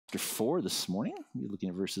chapter 4 this morning. We're looking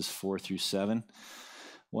at verses 4 through 7.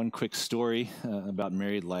 One quick story about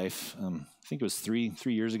married life. I think it was three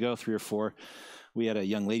years ago, 3 or 4. We had a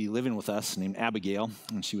young lady living with us named Abigail,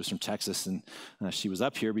 and she was from Texas, and she was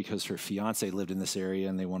up here because her fiance lived in this area,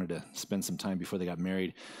 and they wanted to spend some time before they got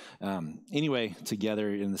married. Anyway,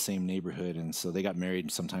 together in the same neighborhood, and so they got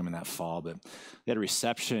married sometime in that fall, but they had a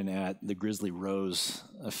reception at the Grizzly Rose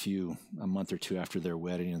a month or two after their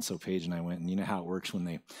wedding, and so Paige and I went, and you know how it works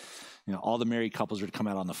when all the married couples are to come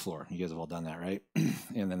out on the floor. You guys have all done that, right?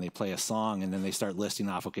 And then they play a song, and then they start listing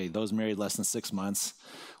off, okay, those married less than 6 months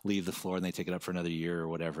leave the floor, and they take it up for another year or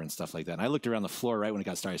whatever and stuff like that. And I looked around the floor right when it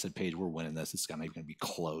got started. I said, Paige, we're winning this. It's not even going to be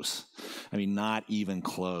close. I mean, not even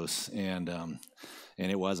close. And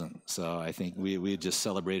it wasn't. So I think we had just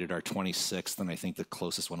celebrated our 26th, and I think the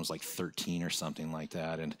closest one was like 13 or something like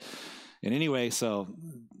that. And anyway, so,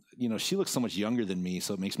 she looks so much younger than me,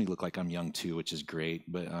 so it makes me look like I'm young too, which is great.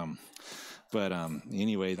 But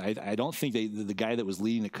anyway, I don't think the guy that was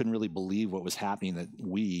leading it couldn't really believe what was happening, that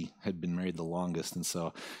we had been married the longest. And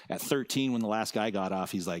so at 13, when the last guy got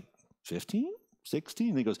off, he's like, 15? 16?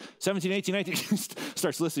 And he goes, 17, 18, 19,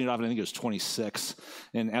 starts listing it off, and I think it was 26.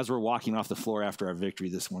 And as we're walking off the floor after our victory,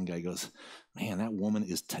 this one guy goes, man, that woman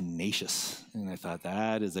is tenacious. And I thought,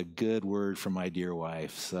 that is a good word from my dear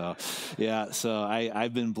wife. So, yeah, so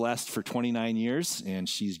I've been blessed for 29 years, and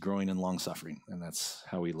she's growing in long-suffering, and that's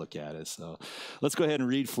how we look at it. So let's go ahead and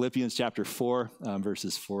read Philippians chapter 4,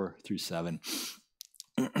 verses 4 through 7.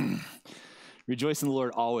 Rejoice in the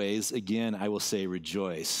Lord always. Again, I will say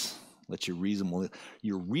rejoice. Let your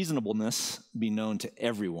reasonableness be known to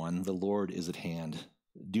everyone. The Lord is at hand.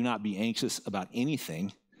 Do not be anxious about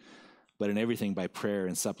anything, but in everything by prayer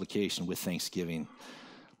and supplication with thanksgiving.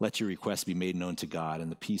 Let your requests be made known to God,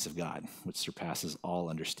 and the peace of God, which surpasses all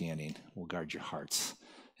understanding, will guard your hearts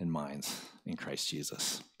and minds in Christ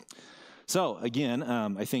Jesus. So again,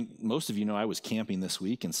 I think most of you know I was camping this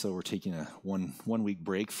week, and so we're taking a one week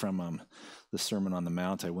break from the Sermon on the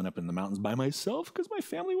Mount. I went up in the mountains by myself because my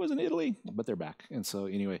family was in Italy, but they're back. And so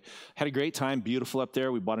anyway, had a great time, beautiful up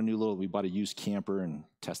there. We bought a used camper and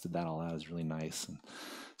tested that all out. It was really nice. And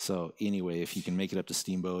so anyway, if you can make it up to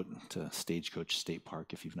Steamboat, to Stagecoach State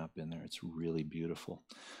Park, if you've not been there, it's really beautiful.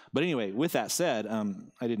 But anyway, with that said,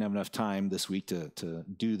 I didn't have enough time this week to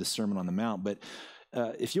do the Sermon on the Mount, but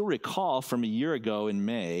if you'll recall from a year ago in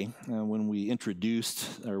May, when I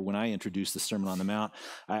introduced the Sermon on the Mount,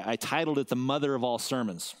 I titled it "The Mother of All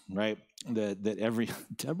Sermons." Right? That every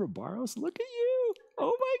Deborah Barrows, look at you!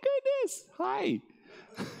 Oh my goodness! Hi,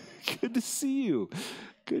 good to see you.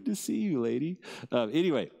 Good to see you, lady.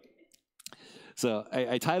 Anyway. So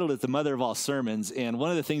I titled it "The Mother of All Sermons," and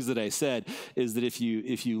one of the things that I said is that if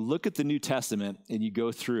you look at the New Testament and you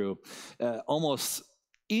go through almost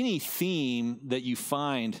any theme that you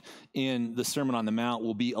find in the Sermon on the Mount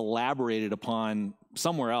will be elaborated upon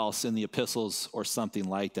somewhere else in the epistles or something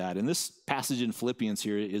like that. And this passage in Philippians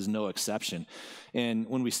here is no exception. And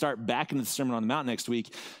when we start back into the Sermon on the Mount next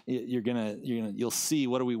week, you'll see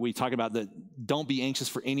what we talk about. That don't be anxious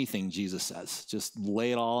for anything, Jesus says. Just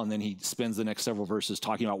lay it all, and then he spends the next several verses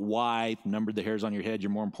talking about why, numbered the hairs on your head,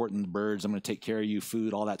 you're more important than the birds, I'm going to take care of you,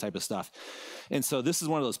 food, all that type of stuff. And so this is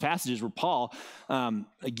one of those passages where Paul,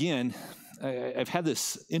 again, I've had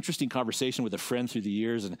this interesting conversation with a friend through the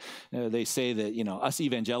years, and they say that, us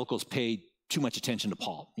evangelicals pay too much attention to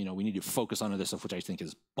Paul. We need to focus on other stuff, which I think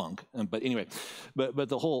is bunk. But anyway, but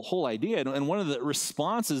the whole idea, and one of the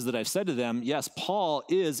responses that I've said to them, yes, Paul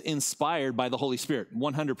is inspired by the Holy Spirit,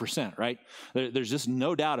 100%, right? There's just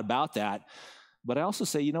no doubt about that. But I also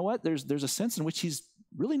say, you know what? There's a sense in which he's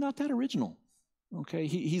really not that original. Okay,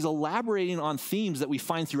 he's elaborating on themes that we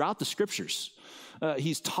find throughout the Scriptures.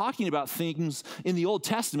 He's talking about things in the Old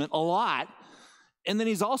Testament a lot, and then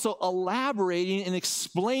he's also elaborating and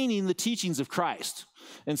explaining the teachings of Christ.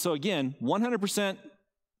 And so again, 100%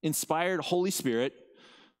 inspired Holy Spirit,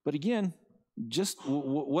 but again, just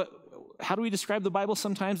how do we describe the Bible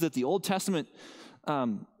sometimes? That the Old Testament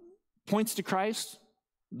points to Christ,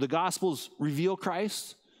 the Gospels reveal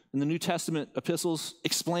Christ, and the New Testament epistles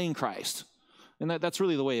explain Christ. And that's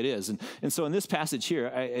really the way it is. And so in this passage here,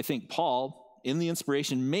 I think Paul, in the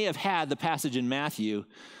inspiration, may have had the passage in Matthew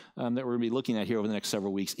that we're going to be looking at here over the next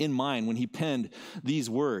several weeks in mind when he penned these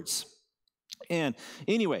words. And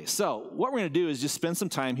anyway, so what we're going to do is just spend some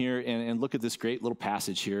time here and look at this great little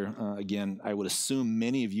passage here. Again, I would assume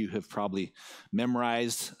many of you have probably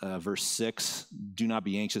memorized verse 6, do not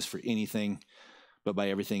be anxious for anything, but by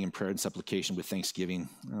everything in prayer and supplication with thanksgiving,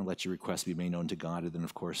 let your requests be made known to God. And then,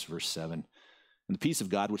 of course, verse 7, And the peace of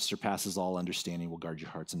God, which surpasses all understanding, will guard your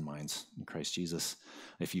hearts and minds in Christ Jesus.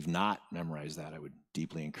 If you've not memorized that, I would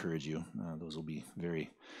deeply encourage you. Those will be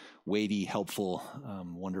very weighty, helpful,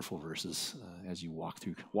 wonderful verses as you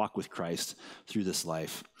walk with Christ through this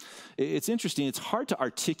life. It's interesting. It's hard to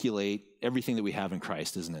articulate everything that we have in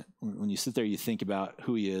Christ, isn't it? When you sit there, you think about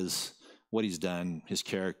who he is, what he's done, his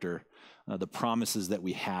character, the promises that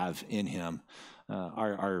we have in him.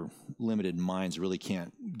 Our limited minds really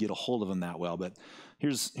can't get a hold of him that well. But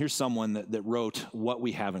here's someone that wrote what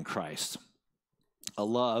we have in Christ. A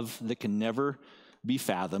love that can never be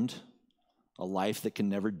fathomed, a life that can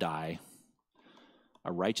never die,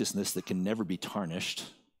 a righteousness that can never be tarnished,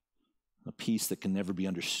 a peace that can never be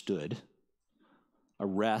understood, a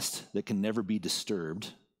rest that can never be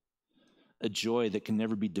disturbed, a joy that can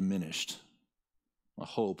never be diminished, a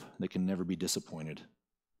hope that can never be disappointed,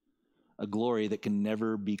 a glory that can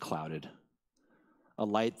never be clouded, a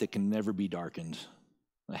light that can never be darkened,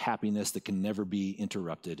 a happiness that can never be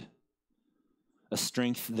interrupted, a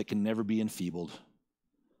strength that can never be enfeebled,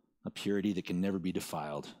 a purity that can never be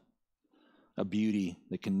defiled, a beauty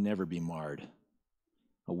that can never be marred,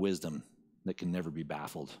 a wisdom that can never be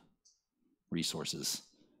baffled, resources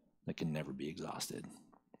that can never be exhausted.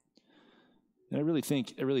 And I really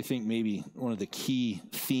think maybe one of the key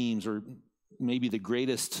themes, or maybe the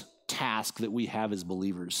greatest task that we have as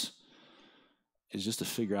believers, is just to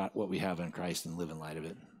figure out what we have in Christ and live in light of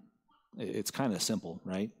it. It's kind of simple,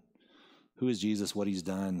 right? Who is Jesus? What he's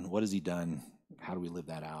done? What has he done? How do we live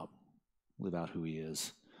that out? Live out who he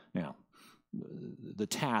is. Now, the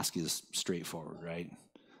task is straightforward, right?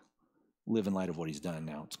 Live in light of what he's done.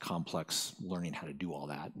 Now, it's complex learning how to do all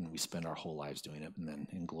that, and we spend our whole lives doing it, and then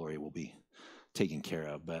in glory we'll be taken care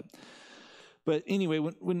of. But anyway,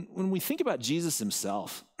 when we think about Jesus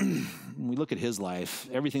himself, when we look at his life,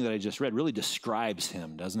 everything that I just read really describes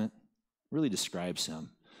him, doesn't it? Really describes him.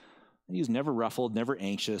 He was never ruffled, never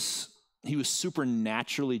anxious. He was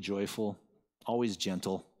supernaturally joyful, always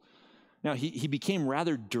gentle. Now, he became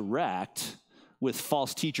rather direct with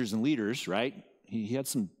false teachers and leaders, right? He had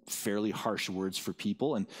some fairly harsh words for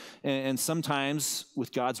people, and sometimes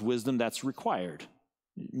with God's wisdom, that's required.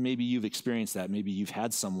 Maybe you've experienced that. Maybe you've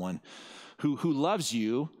had someone who loves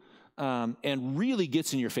you and really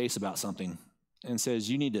gets in your face about something and says,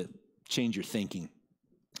 you need to change your thinking.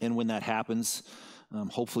 And when that happens,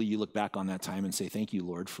 hopefully you look back on that time and say, thank you,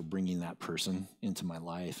 Lord, for bringing that person into my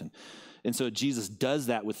life. And so Jesus does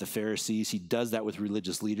that with the Pharisees. He does that with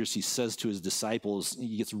religious leaders. He says to his disciples,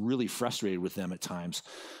 he gets really frustrated with them at times.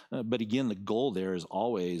 But again, the goal there is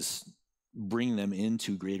always bring them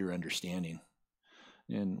into greater understanding.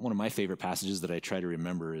 And one of my favorite passages that I try to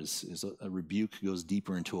remember is a rebuke goes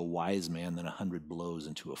deeper into a wise man than 100 blows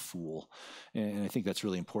into a fool. And I think that's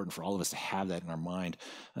really important for all of us to have that in our mind,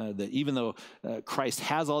 that even though Christ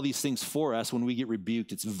has all these things for us, when we get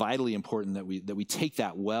rebuked, it's vitally important that we take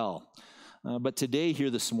that well. But today here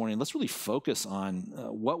this morning, let's really focus on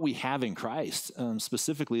what we have in Christ.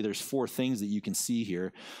 Specifically, there's 4 things that you can see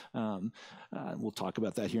here. We'll talk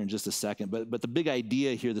about that here in just a second. But the big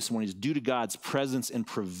idea here this morning is due to God's presence and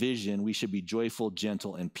provision, we should be joyful,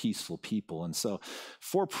 gentle, and peaceful people. And so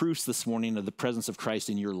 4 proofs this morning of the presence of Christ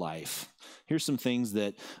in your life. Here's some things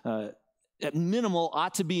that at minimal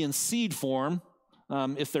ought to be in seed form,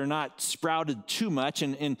 if they're not sprouted too much.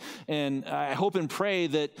 And I hope and pray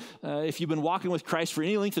that if you've been walking with Christ for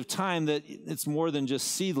any length of time, that it's more than just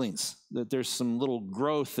seedlings, that there's some little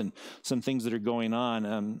growth and some things that are going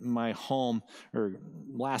on. My home, or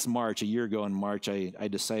last March, a year ago in March, I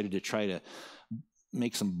decided to try to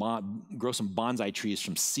make grow some bonsai trees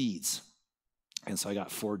from seeds. And so I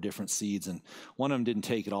got 4 different seeds, and one of them didn't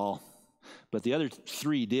take at all. But the other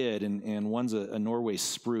 3 did, and one's a Norway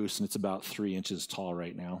spruce, and it's about 3 inches tall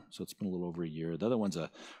right now, so it's been a little over a year. The other one's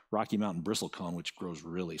a Rocky Mountain bristlecone, which grows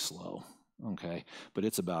really slow, okay? But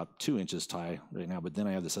it's about 2 inches high right now. But then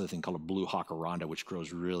I have this other thing called a blue jacaranda, which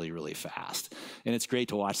grows really, really fast. And it's great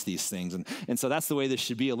to watch these things. And so that's the way this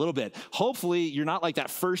should be a little bit. Hopefully, you're not like that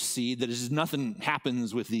first seed, that just nothing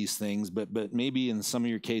happens with these things, but maybe in some of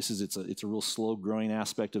your cases, it's a real slow growing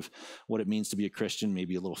aspect of what it means to be a Christian,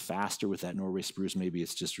 maybe a little faster with that Norway spruce. Maybe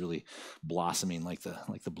it's just really blossoming like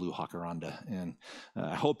the blue jacaranda. And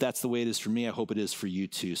I hope that's the way it is for me. I hope it is for you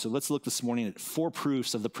too. So let's look this morning at 4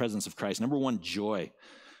 proofs of the presence of Christ. Number 1, joy.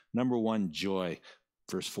 Number 1, joy.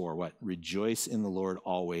 Verse 4, what? Rejoice in the Lord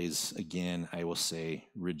always. Again, I will say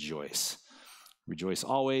rejoice. Rejoice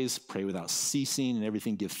always, pray without ceasing, and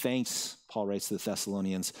everything give thanks, Paul writes to the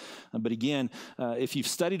Thessalonians. But again, if you've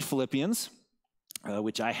studied Philippians,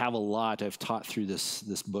 which I have a lot, I've taught through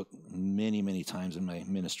this book many, many times in my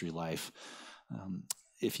ministry life.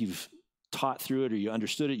 If you've taught through it or you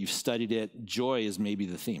understood it, you've studied it, joy is maybe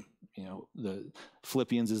the theme. The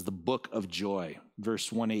Philippians is the book of joy.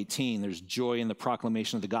 Verse 118, there's joy in the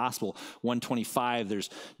proclamation of the gospel. 125, there's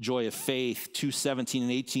joy of faith. 2:17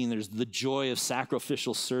 and 18, there's the joy of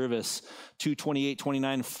sacrificial service. 2:28,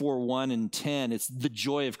 29, 4:1 and 10, it's the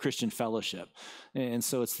joy of Christian fellowship. And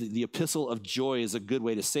so it's the epistle of joy is a good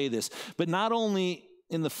way to say this. But not only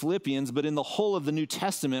in the Philippians, but in the whole of the New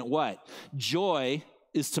Testament, what? Joy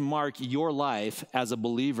is to mark your life as a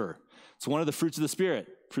believer. It's one of the fruits of the Spirit.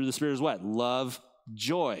 Fruit of the Spirit is what? Love,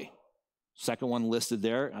 joy. Second one listed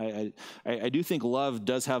there. I do think love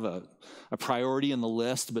does have a priority in the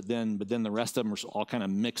list, but then the rest of them are all kind of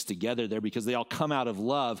mixed together there because they all come out of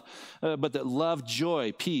love. But that love,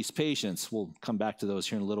 joy, peace, patience, we'll come back to those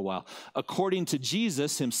here in a little while. According to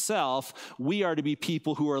Jesus himself, we are to be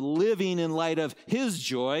people who are living in light of his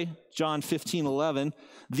joy. John 15:11.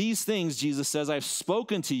 These things, Jesus says, I've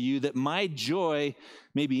spoken to you that my joy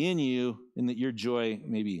may be in you and that your joy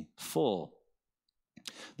may be full.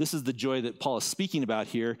 This is the joy that Paul is speaking about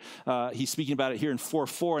here. He's speaking about it here in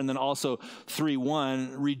 4:4 and then also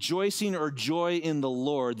 3:1. Rejoicing or joy in the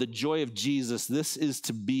Lord, the joy of Jesus, this is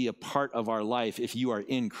to be a part of our life if you are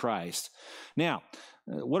in Christ. Now,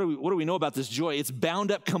 what do we know about this joy? It's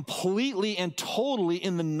bound up completely and totally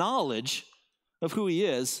in the knowledge of who he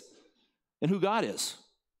is and who God is.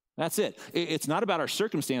 That's it. It's not about our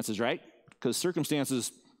circumstances, right? Because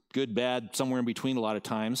circumstances, good, bad, somewhere in between a lot of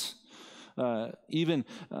times. Even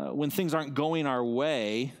when things aren't going our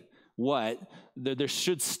way, there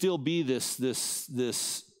should still be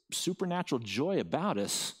this supernatural joy about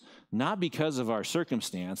us, not because of our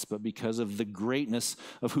circumstance, but because of the greatness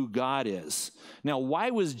of who God is. Now,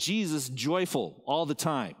 why was Jesus joyful all the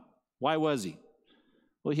time? Why was he?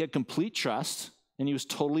 Well, he had complete trust, and he was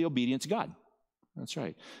totally obedient to God. That's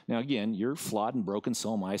right. Now, again, you're flawed and broken,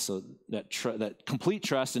 so am I, so that complete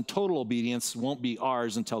trust and total obedience won't be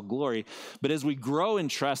ours until glory. But as we grow in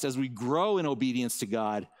trust, as we grow in obedience to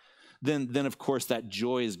God, then of course, that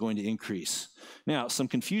joy is going to increase. Now, some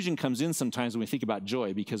confusion comes in sometimes when we think about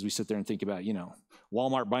joy because we sit there and think about,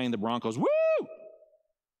 Walmart buying the Broncos. Woo!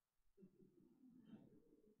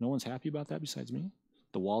 No one's happy about that besides me?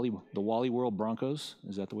 The Wally World Broncos,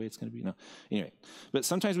 is that the way it's going to be? No. Anyway, but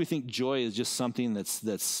sometimes we think joy is just something that's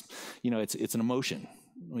it's an emotion.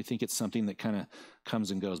 We think it's something that kind of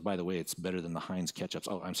comes and goes. By the way, it's better than the Heinz ketchups.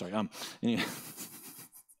 Oh, I'm sorry. Anyway.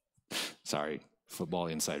 Sorry, football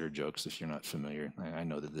insider jokes if you're not familiar. I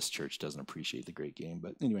know that this church doesn't appreciate the great game,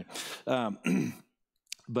 but anyway.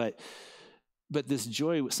 But this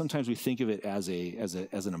joy, sometimes we think of it as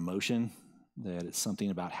an emotion. That it's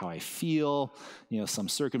something about how I feel, some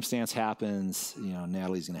circumstance happens,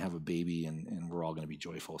 Natalie's going to have a baby and we're all going to be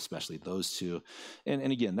joyful, especially those two.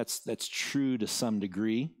 And again, that's true to some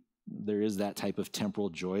degree. There is that type of temporal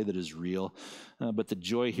joy that is real. But the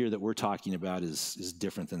joy here that we're talking about is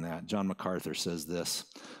different than that. John MacArthur says this: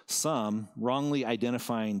 some, wrongly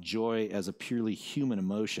identifying joy as a purely human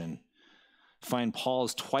emotion, find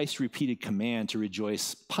Paul's twice repeated command to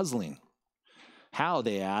rejoice puzzling. How,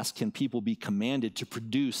 they ask, can people be commanded to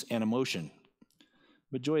produce an emotion?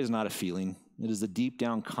 But joy is not a feeling. It is a deep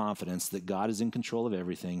down confidence that God is in control of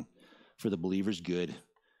everything for the believer's good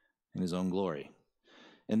and his own glory.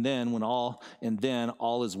 And then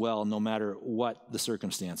all is well, no matter what the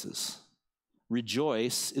circumstances.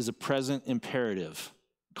 Rejoice is a present imperative,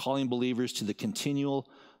 calling believers to the continual,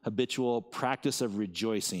 habitual practice of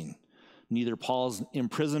rejoicing. Neither Paul's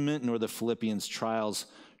imprisonment nor the Philippians' trials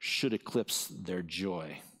should eclipse their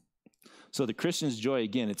joy. So the Christian's joy,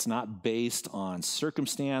 again, it's not based on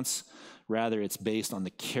circumstance. Rather, it's based on the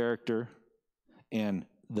character and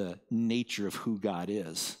the nature of who God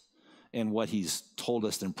is and what he's told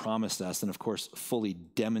us and promised us, and of course, fully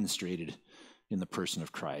demonstrated in the person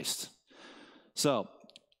of Christ. So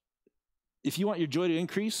if you want your joy to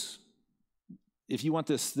increase, if you want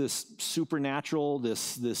this supernatural,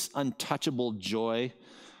 this untouchable joy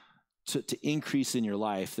to increase in your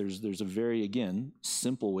life, there's a very, again,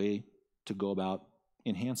 simple way to go about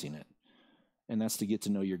enhancing it. And that's to get to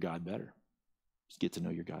know your God better. Just get to know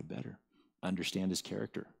your God better. Understand his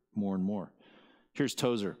character more and more. Here's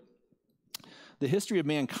Tozer. The history of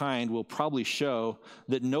mankind will probably show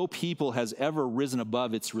that no people has ever risen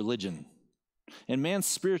above its religion. And man's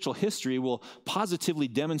spiritual history will positively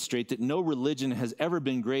demonstrate that no religion has ever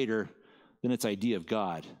been greater than its idea of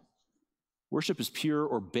God. Worship is pure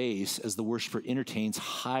or base as the worshiper entertains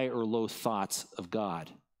high or low thoughts of God.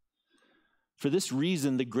 For this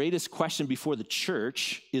reason, the greatest question before the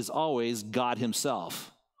church is always God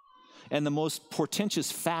himself. And the most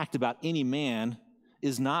portentous fact about any man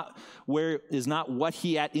is not what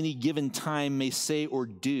he at any given time may say or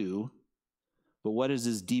do, but what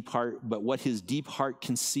his deep heart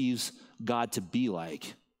conceives God to be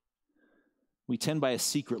like. We tend by a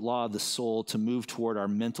secret law of the soul to move toward our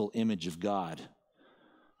mental image of God.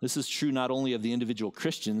 This is true not only of the individual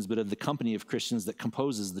Christians, but of the company of Christians that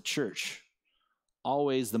composes the church.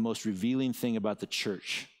 Always the most revealing thing about the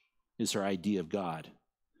church is her idea of God.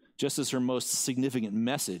 Just as her most significant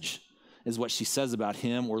message is what she says about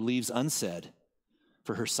him or leaves unsaid.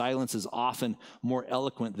 For her silence is often more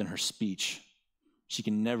eloquent than her speech. She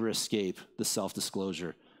can never escape the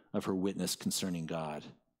self-disclosure of her witness concerning God.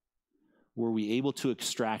 Were we able to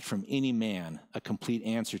extract from any man a complete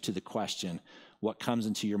answer to the question, what comes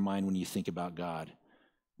into your mind when you think about God,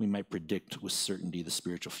 we might predict with certainty the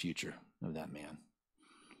spiritual future of that man.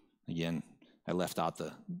 Again, I left out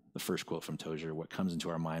the first quote from Tozer. What comes into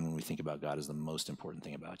our mind when we think about God is the most important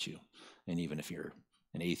thing about you. And even if you're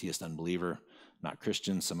an atheist, unbeliever, not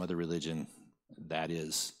Christian, some other religion, that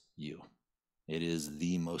is you. It is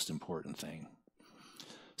the most important thing.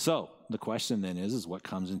 So the question then is what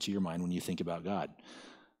comes into your mind when you think about God?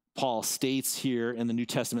 Paul states here, and the New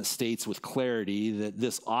Testament states with clarity, that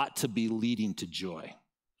this ought to be leading to joy.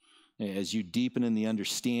 As you deepen in the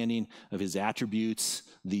understanding of his attributes,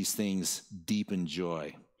 these things deepen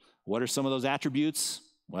joy. What are some of those attributes?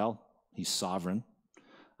 Well, he's sovereign.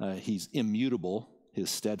 He's immutable. His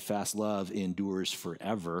steadfast love endures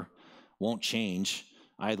forever, won't change.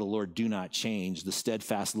 I, the Lord, do not change. The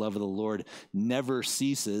steadfast love of the Lord never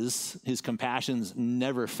ceases. His compassions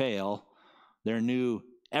never fail. They're new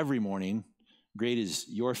every morning. Great is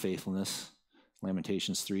your faithfulness.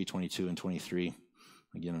 Lamentations 3:22 and 23.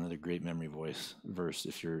 Again, another great memory verse.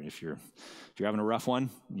 If you're having a rough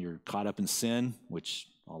one, you're caught up in sin, which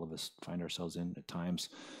all of us find ourselves in at times,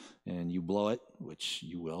 and you blow it, which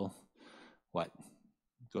you will. What?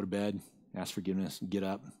 Go to bed, ask forgiveness, get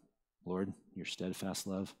up. Lord, your steadfast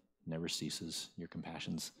love never ceases. Your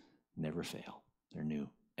compassions never fail. They're new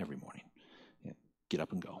every morning. Yeah, get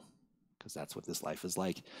up and go, because that's what this life is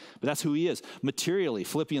like. But that's who he is. Materially,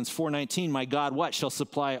 Philippians 4:19, my God, what? Shall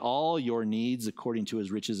supply all your needs according to his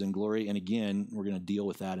riches and glory. And again, we're going to deal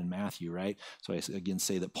with that in Matthew, right? So I again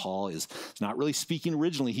say that Paul is not really speaking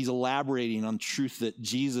originally. He's elaborating on truth that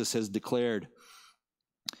Jesus has declared.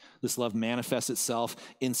 This love manifests itself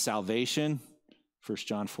in salvation. 1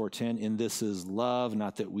 John 4:10, in this is love,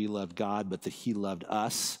 not that we loved God, but that he loved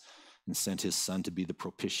us and sent his son to be the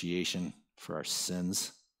propitiation for our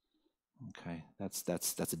sins. Okay,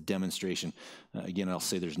 that's a demonstration. Again, I'll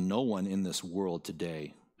say there's no one in this world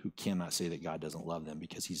today who cannot say that God doesn't love them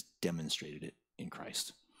because he's demonstrated it in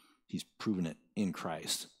Christ. He's proven it in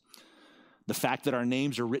Christ. The fact that our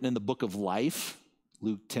names are written in the book of life,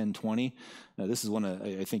 Luke 10:20, this is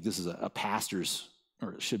I think this is a pastor's,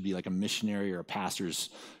 or it should be like a missionary or a pastor's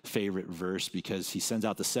favorite verse, because he sends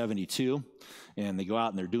out the 72 and they go out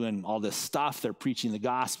and they're doing all this stuff. They're preaching the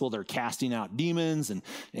gospel. They're casting out demons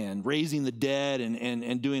and raising the dead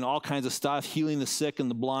and doing all kinds of stuff, healing the sick and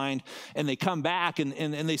the blind. And they come back and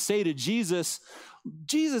they say to Jesus,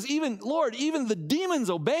 Lord, even the demons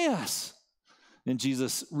obey us. And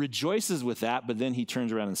Jesus rejoices with that, but then he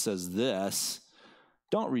turns around and says this,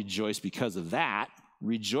 don't rejoice because of that.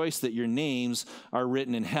 Rejoice that your names are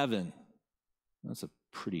written in heaven. That's a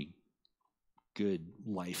pretty good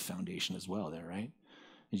life foundation as well there, right?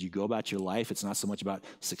 As you go about your life, it's not so much about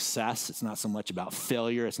success. It's not so much about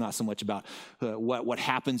failure. It's not so much about what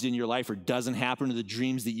happens in your life or doesn't happen, to the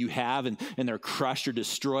dreams that you have and they're crushed or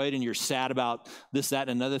destroyed and you're sad about this, that,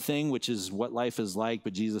 and another thing, which is what life is like.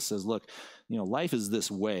 But Jesus says, look, life is this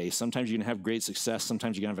way. Sometimes you're going to have great success.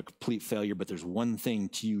 Sometimes you're going to have a complete failure. But there's one thing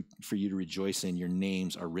for you to rejoice in. Your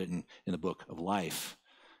names are written in the book of life.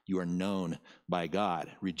 You are known by God.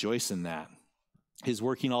 Rejoice in that. His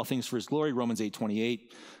working all things for his glory, Romans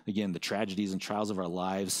 8:28. Again, the tragedies and trials of our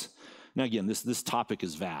lives. Now, again, this topic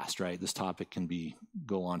is vast, right? This topic can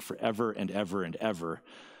go on forever and ever and ever.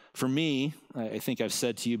 For me, I think I've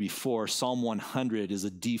said to you before, Psalm 100 is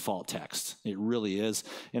a default text. It really is.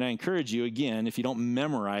 And I encourage you, again, if you don't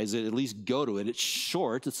memorize it, at least go to it. It's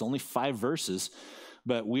short. It's only 5 verses.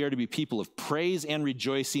 But we are to be people of praise and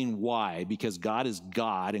rejoicing. Why? Because God is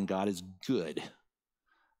God and God is good.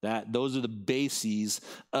 Those are the bases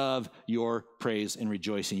of your praise and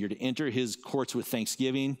rejoicing. You're to enter his courts with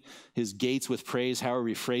thanksgiving, his gates with praise, however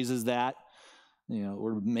he phrases that.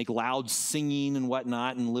 Or make loud singing and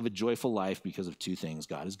whatnot and live a joyful life because of 2 things.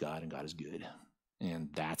 God is God and God is good. And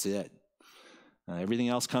that's it. Everything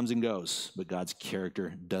else comes and goes, but God's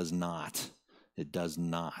character does not. It does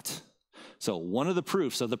not. So one of the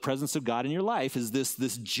proofs of the presence of God in your life is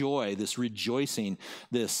this joy, this rejoicing,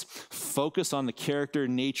 this focus on the character,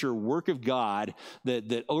 nature, work of God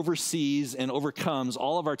that oversees and overcomes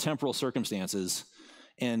all of our temporal circumstances.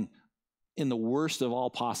 And in the worst of all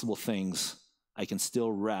possible things, I can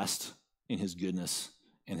still rest in his goodness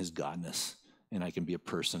and his godness, and I can be a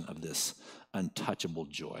person of this untouchable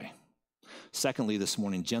joy. Secondly, this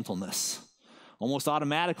morning, gentleness. Almost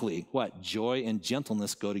automatically, what? Joy and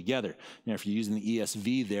gentleness go together. Now, if you're using the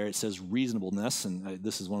ESV there, it says reasonableness, and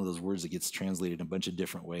this is one of those words that gets translated in a bunch of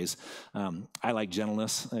different ways. I like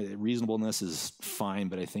gentleness. Reasonableness is fine,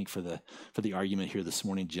 but I think for the argument here this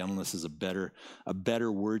morning, gentleness is a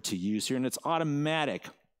better word to use here, and it's automatic.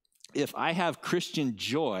 If I have Christian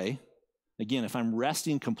joy, again, if I'm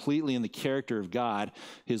resting completely in the character of God,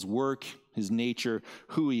 his work, his nature,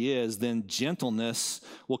 who he is, then gentleness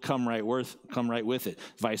will come right with it.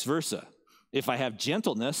 Vice versa. If I have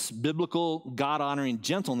gentleness, biblical, God-honoring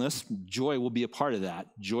gentleness, joy will be a part of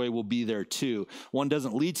that. Joy will be there too. One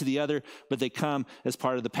doesn't lead to the other, but they come as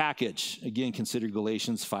part of the package. Again, consider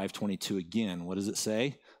Galatians 5:22 again. What does it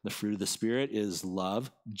say? The fruit of the Spirit is love,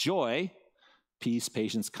 joy, peace,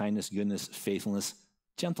 patience, kindness, goodness, faithfulness,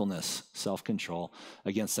 gentleness, self-control.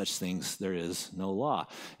 Against such things there is no law.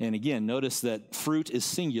 And again, notice that fruit is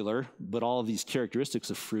singular, but all of these characteristics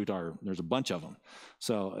of fruit there's a bunch of them.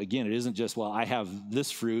 So again, it isn't just, well, I have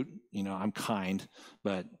this fruit, I'm kind,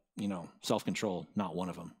 but, self-control, not one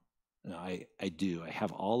of them. No, I do. I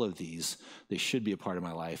have all of these. They should be a part of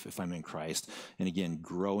my life if I'm in Christ. And again,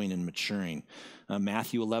 growing and maturing.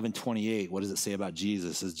 Matthew 11:28, what does it say about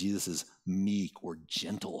Jesus? It says Jesus is meek or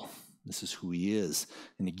gentle. This is who he is.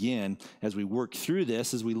 And again, as we work through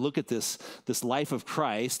this, as we look at this life of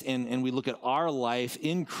Christ and we look at our life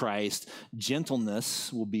in Christ,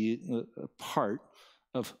 gentleness will be a part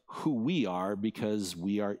of who we are because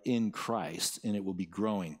we are in Christ, and it will be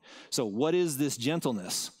growing. So what is this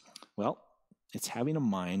gentleness? Well, it's having a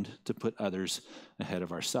mind to put others ahead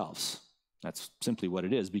of ourselves. That's simply what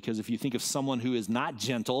it is, because if you think of someone who is not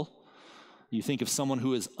gentle, you think of someone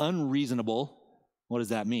who is unreasonable, what does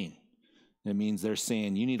that mean? It means they're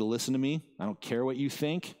saying, you need to listen to me. I don't care what you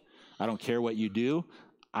think. I don't care what you do.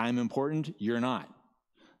 I'm important. You're not.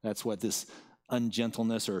 That's what this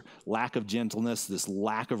ungentleness or lack of gentleness, this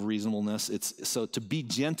lack of reasonableness. So to be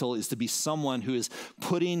gentle is to be someone who is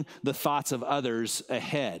putting the thoughts of others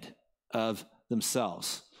ahead of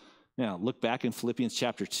themselves. Now, look back in Philippians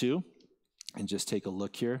chapter 2 and just take a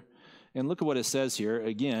look here. And look at what it says here.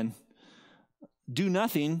 Again, do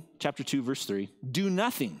nothing, chapter 2, verse 3, do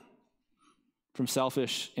nothing from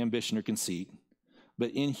selfish ambition or conceit, but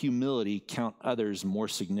in humility count others more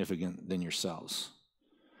significant than yourselves.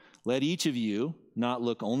 Let each of you not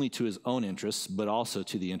look only to his own interests, but also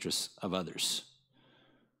to the interests of others.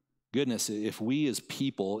 Goodness, if we as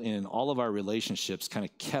people in all of our relationships kind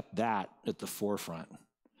of kept that at the forefront,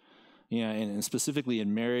 and specifically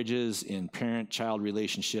in marriages, in parent-child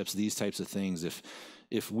relationships, these types of things,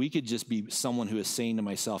 if we could just be someone who is saying to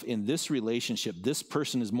myself, in this relationship, this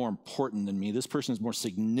person is more important than me, this person is more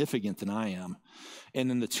significant than I am, and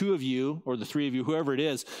then the two of you, or the three of you, whoever it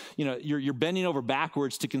is, you're bending over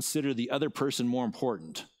backwards to consider the other person more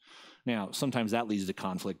important. Now, sometimes that leads to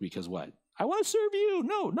conflict because what? I want to serve you.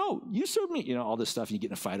 No, you serve me. All this stuff, and you get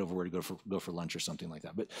in a fight over where to go for lunch or something like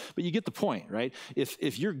that. But you get the point, right?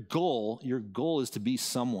 If your goal is to be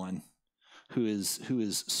someone who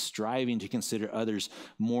is striving to consider others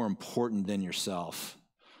more important than yourself,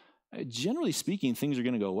 generally speaking, things are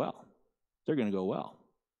going to go well. They're going to go well.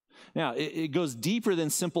 Now, it goes deeper than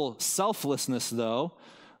simple selflessness, though.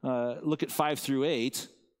 Look at 5-8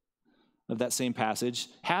 of that same passage.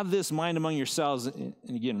 Have this mind among yourselves. And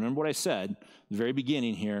again, remember what I said at the very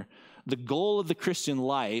beginning here. The goal of the Christian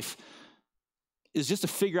life is just to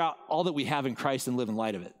figure out all that we have in Christ and live in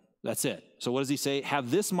light of it. That's it. So what does he say? Have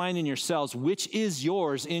this mind in yourselves, which is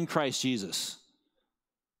yours in Christ Jesus.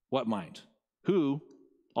 What mind? Who,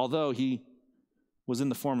 although he was in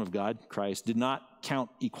the form of God, Christ, did not count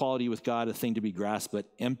equality with God a thing to be grasped, but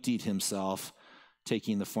emptied himself,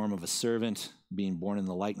 taking the form of a servant, being born in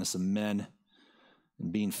the likeness of men,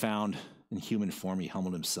 and being found in human form, he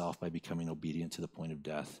humbled himself by becoming obedient to the point of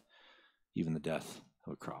death, even the death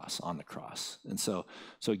of a cross, on the cross. And so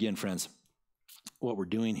again, friends, what we're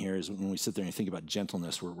doing here is when we sit there and think about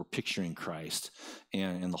gentleness, we're picturing Christ.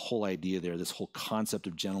 And the whole idea there, this whole concept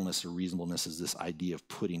of gentleness or reasonableness is this idea of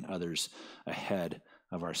putting others ahead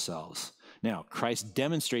of ourselves. Now, Christ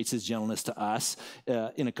demonstrates his gentleness to us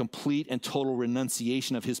in a complete and total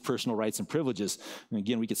renunciation of his personal rights and privileges. And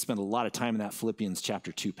again, we could spend a lot of time in that Philippians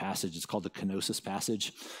chapter 2 passage. It's called the kenosis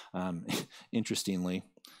passage. Interestingly,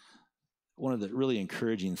 one of the really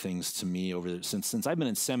encouraging things to me since I've been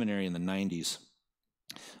in seminary in the 90s,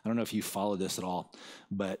 I don't know if you follow this at all,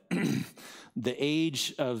 but the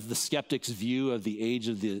age of the skeptic's view of the age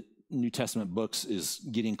of the New Testament books is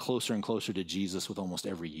getting closer and closer to Jesus with almost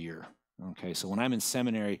every year. Okay, so when I'm in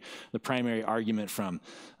seminary, the primary argument from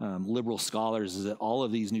liberal scholars is that all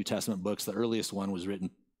of these New Testament books, the earliest one was written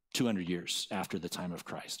 200 years after the time of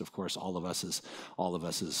Christ. Of course, all of us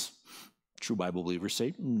as true Bible believers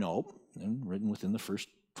say, no, and written within the first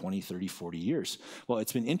 20, 30, 40 years. Well,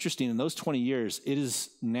 it's been interesting. In those 20 years, it is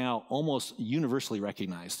now almost universally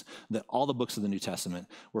recognized that all the books of the New Testament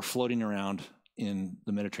were floating around in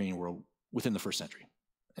the Mediterranean world within the first century.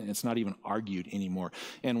 And it's not even argued anymore.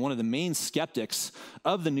 And one of the main skeptics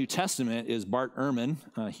of the New Testament is Bart Ehrman.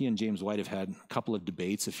 He and James White have had a couple of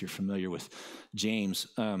debates, if you're familiar with James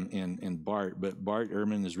and Bart. But Bart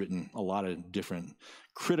Ehrman has written a lot of different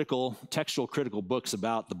textual critical books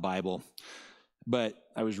about the Bible. But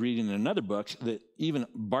I was reading in another book that even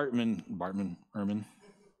Bart Ehrman,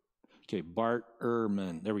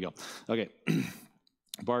 there we go. Okay.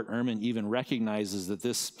 Bart Ehrman even recognizes that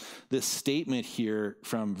this statement here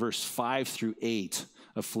from verse 5 through 8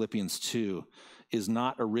 of Philippians 2 is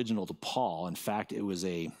not original to Paul. In fact, it was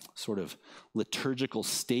a sort of liturgical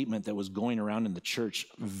statement that was going around in the church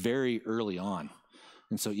very early on.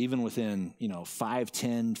 And so even within, 5,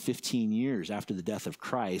 10, 15 years after the death of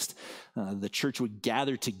Christ, the church would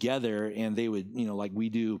gather together and they would, like we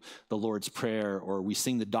do the Lord's Prayer or we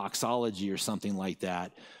sing the doxology or something like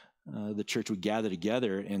that. The church would gather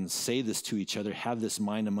together and say this to each other, have this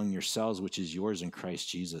mind among yourselves, which is yours in Christ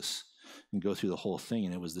Jesus, and go through the whole thing.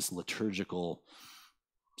 And it was this liturgical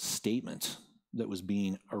statement that was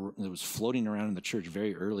floating around in the church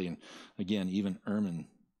very early. And again, even Ehrman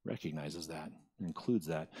recognizes that. Includes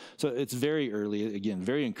that. So it's very early, again,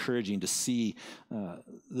 very encouraging to see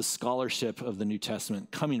the scholarship of the New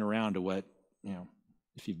Testament coming around to what,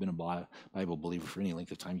 if you've been a Bible believer for any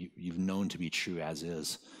length of time, you've known to be true as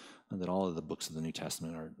is, and that all of the books of the New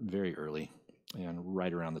Testament are very early and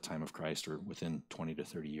right around the time of Christ or within 20 to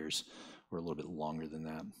 30 years or a little bit longer than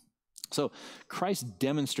that. So Christ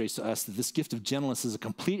demonstrates to us that this gift of gentleness is a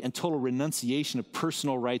complete and total renunciation of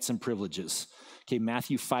personal rights and privileges. Okay,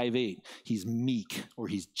 Matthew 5:8, he's meek or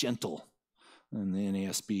he's gentle in the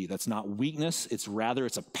NASB. That's not weakness. It's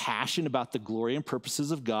a passion about the glory and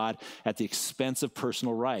purposes of God at the expense of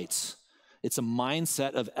personal rights. It's a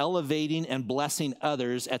mindset of elevating and blessing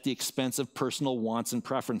others at the expense of personal wants and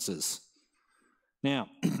preferences. Now,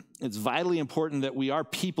 it's vitally important that we are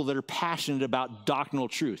people that are passionate about doctrinal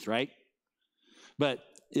truth, right? But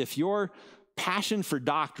if your passion for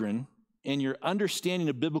doctrine and your understanding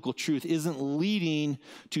of biblical truth isn't leading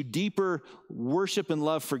to deeper worship and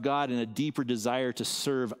love for God and a deeper desire to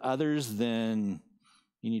serve others, then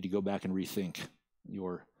you need to go back and rethink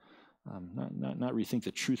your, not rethink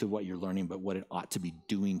the truth of what you're learning, but what it ought to be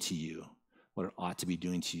doing to you, what it ought to be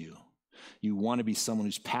doing to you. You want to be someone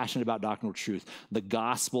who's passionate about doctrinal truth, the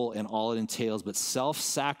gospel and all it entails, but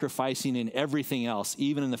self-sacrificing in everything else,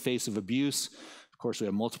 even in the face of abuse. Of course, we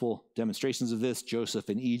have multiple demonstrations of this. Joseph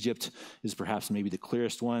in Egypt is perhaps maybe the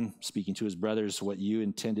clearest one, speaking to his brothers, what you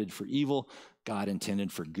intended for evil, God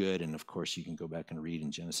intended for good. And of course, you can go back and read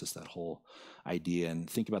in Genesis that whole idea and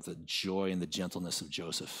think about the joy and the gentleness of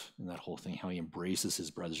Joseph in that whole thing, how he embraces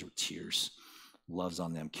his brothers with tears, loves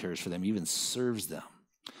on them, cares for them, even serves them.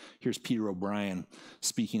 Here's Peter O'Brien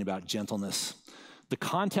speaking about gentleness. The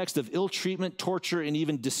context of ill treatment, torture, and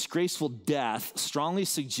even disgraceful death strongly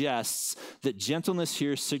suggests that gentleness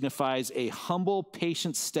here signifies a humble,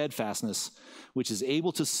 patient steadfastness, which is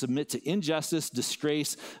able to submit to injustice,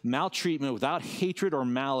 disgrace, maltreatment without hatred or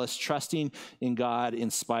malice, trusting in God in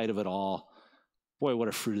spite of it all. Boy, what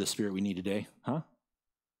a fruit of the Spirit we need today, huh?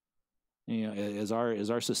 As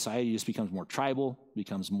our society just becomes more tribal,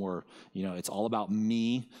 becomes more, it's all about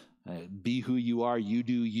me, be who you are, you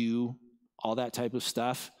do you, all that type of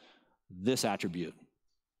stuff. This attribute,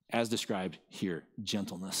 as described here,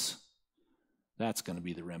 gentleness, that's going to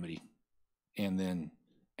be the remedy. And then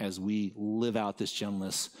as we live out this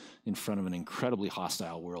gentleness in front of an incredibly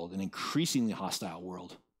hostile world, an increasingly hostile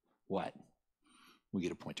world, what? We get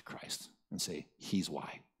to point to Christ and say, he's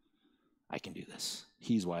why I can do this.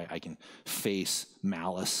 He's why I can face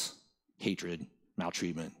malice, hatred,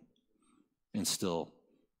 maltreatment, and still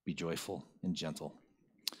be joyful and gentle.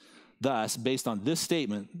 Thus, based on this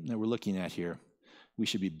statement that we're looking at here, we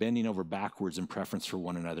should be bending over backwards in preference for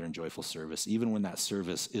one another in joyful service, even when that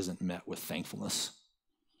service isn't met with thankfulness.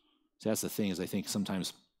 So that's the thing, is I think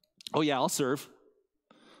sometimes, oh yeah, I'll serve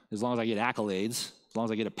as long as I get accolades, as long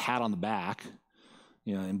as I get a pat on the back.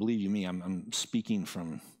 And believe you me, I'm speaking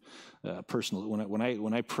from personally,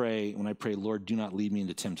 when I pray, Lord, do not lead me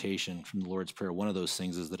into temptation from the Lord's Prayer, one of those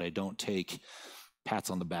things is that I don't take pats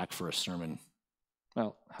on the back for a sermon.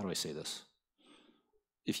 Well, how do I say this?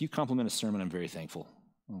 If you compliment a sermon, I'm very thankful,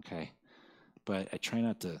 okay? But I try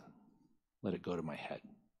not to let it go to my head,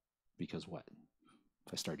 because what?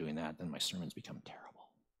 If I start doing that, then my sermons become terrible,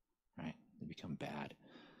 right? They become bad.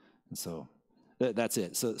 And so that's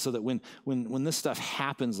it. So that when this stuff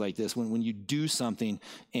happens like this, when you do something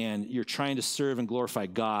and you're trying to serve and glorify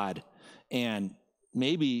God, and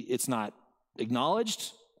maybe it's not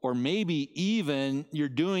acknowledged, or maybe even you're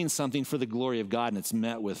doing something for the glory of God and it's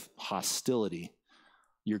met with hostility,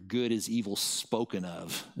 your good is evil spoken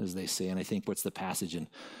of, as they say. And I think what's the passage in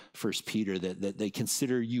 1 Peter, that they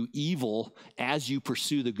consider you evil as you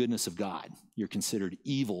pursue the goodness of God. You're considered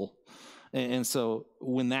evil. And so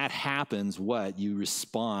when that happens, what? You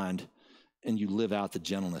respond and you live out the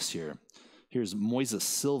gentleness here. Here's Moises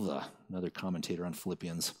Silva, another commentator on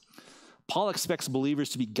Philippians. Paul expects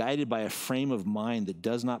believers to be guided by a frame of mind that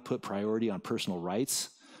does not put priority on personal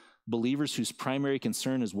rights. Believers whose primary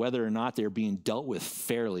concern is whether or not they're being dealt with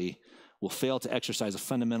fairly will fail to exercise a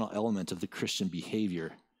fundamental element of the Christian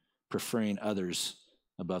behavior, preferring others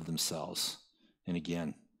above themselves. And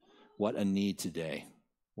again, what a need today.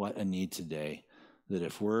 What a need today that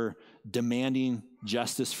if we're demanding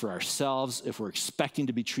justice for ourselves, if we're expecting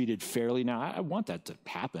to be treated fairly, now I want that to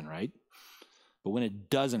happen, right? But when it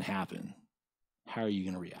doesn't happen, how are you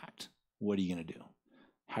going to react? What are you going to do?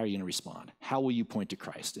 How are you going to respond? How will you point to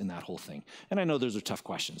Christ in that whole thing? And I know those are tough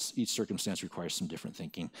questions. Each circumstance requires some different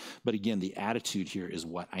thinking. But again, the attitude here is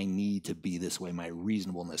what I need to be this way. My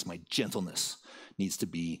reasonableness, my gentleness needs to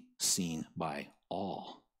be seen by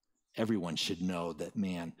all. Everyone should know that,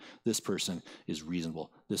 man, this person is reasonable.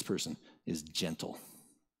 This person is gentle.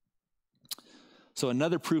 So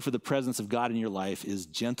another proof of the presence of God in your life is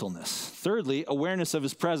gentleness. Thirdly, awareness of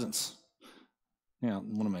his presence. Now,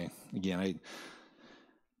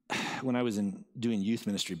 when I was doing youth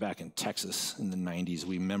ministry back in Texas in the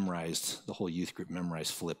 90s, the whole youth group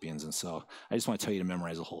memorized Philippians. And so I just want to tell you to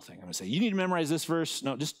memorize the whole thing. I'm going to say, you need to memorize this verse.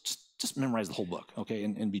 No, just memorize the whole book, okay,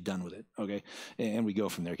 and be done with it, okay? And we go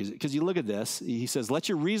from there. Because you look at this, he says, let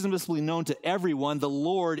your reasonableness be known to everyone. The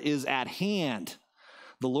Lord is at hand.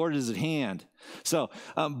 The Lord is at hand. So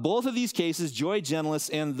both of these cases, joy, gentleness,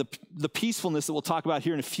 and the peacefulness that we'll talk about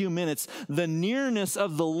here in a few minutes, the nearness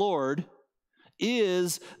of the Lord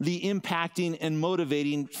is the impacting and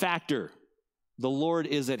motivating factor. The Lord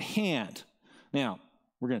is at hand. Now,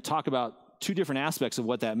 we're going to talk about two different aspects of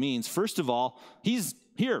what that means. First of all, he's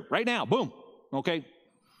here right now. Boom. Okay.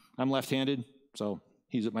 I'm left-handed, so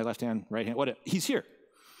he's at my left hand, right hand. He's here.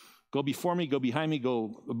 Go before me, go behind me,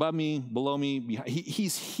 go above me, below me. Behind.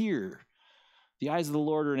 He's here. The eyes of the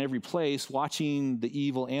Lord are in every place, watching the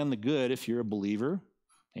evil and the good. If you're a believer,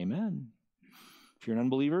 amen. If you're an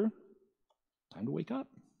unbeliever, time to wake up.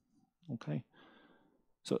 Okay.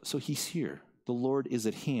 So he's here. The Lord is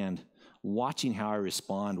at hand, watching how I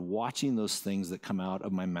respond, watching those things that come out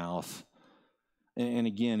of my mouth. And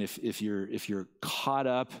again, if you're caught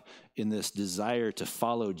up in this desire to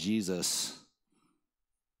follow Jesus,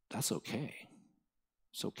 that's okay.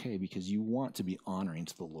 It's okay, because you want to be honoring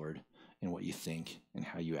to the Lord in what you think and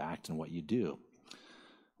how you act and what you do.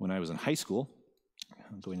 When I was in high school,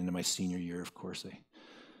 going into my senior year, of course, I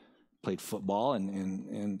played football,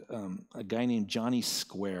 and a guy named Johnny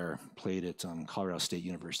Square played at Colorado State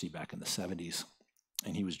University back in the 70s,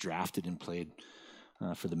 and he was drafted and played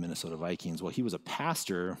for the Minnesota Vikings. Well, he was a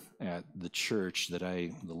pastor at the church that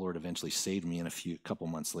the Lord eventually saved me in a couple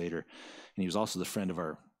months later, and he was also the friend of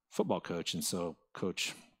our football coach, and so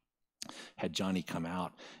Coach had Johnny come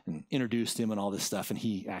out and introduced him and all this stuff, and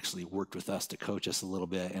he actually worked with us to coach us a little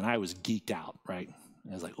bit, and I was geeked out, right?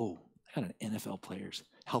 I was like, oh, I got an NFL players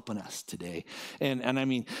helping us today. And I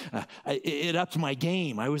mean, it upped my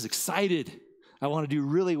game. I was excited. I want to do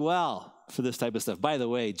really well for this type of stuff. By the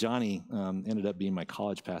way, Johnny ended up being my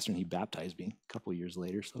college pastor, and he baptized me a couple of years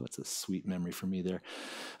later, so that's a sweet memory for me there.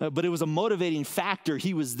 But it was a motivating factor.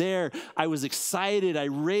 He was there. I was excited. I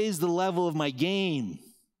raised the level of my game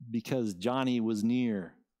because Johnny was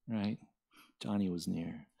near, right? Johnny was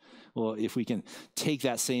near. Well, if we can take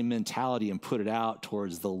that same mentality and put it out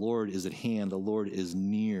towards the Lord is at hand, the Lord is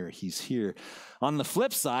near, he's here. On the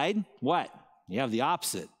flip side, what? You have the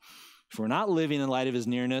opposite. If we're not living in light of his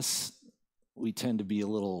nearness, we tend to be a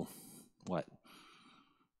little,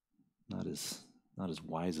 not as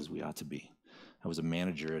wise as we ought to be. I was a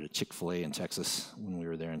manager at a Chick-fil-A in Texas when we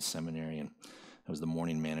were there in seminary, and I was the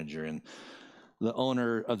morning manager. And the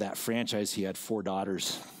owner of that franchise, he had 4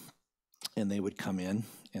 daughters, and they would come in,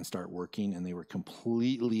 and start working, and they were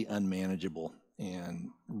completely unmanageable and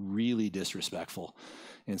really disrespectful.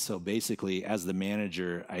 And so basically, as the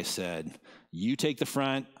manager, I said, you take the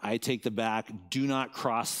front, I take the back, do not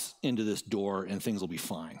cross into this door and things will be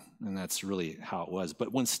fine. And that's really how it was.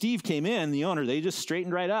 But when Steve came in, the owner, they just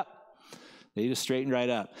straightened right up.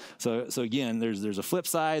 So again, there's a flip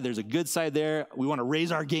side, there's a good side there. We want to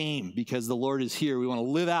raise our game because the Lord is here. We want to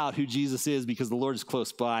live out who Jesus is because the Lord is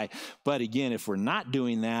close by. But again, if we're not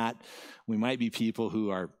doing that, we might be people who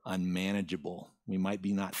are unmanageable. We might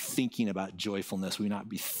be not thinking about joyfulness. We might not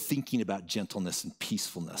be thinking about gentleness and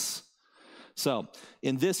peacefulness. So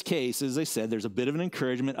in this case, as I said, there's a bit of an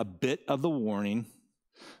encouragement, a bit of the warning,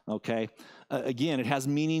 okay? Again, it has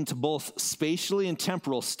meaning to both spatially and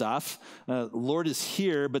temporal stuff. Lord is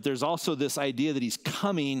here, but there's also this idea that he's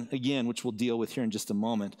coming again, which we'll deal with here in just a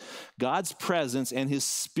moment. God's presence and his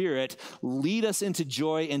spirit lead us into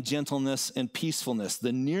joy and gentleness and peacefulness.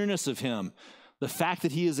 The nearness of him, the fact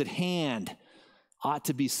that he is at hand, ought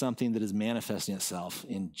to be something that is manifesting itself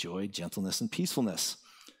in joy, gentleness, and peacefulness.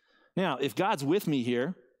 Now, if God's with me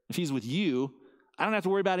here, if he's with you, I don't have to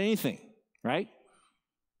worry about anything, right?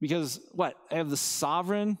 Because what? I have the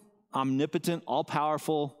sovereign, omnipotent,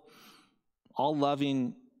 all-powerful,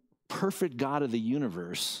 all-loving, perfect God of the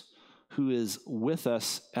universe who is with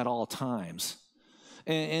us at all times.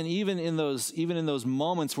 And even in those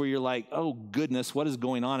moments where you're like, oh goodness, what is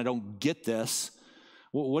going on? I don't get this.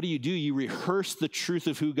 Well, what do? You rehearse the truth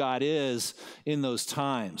of who God is in those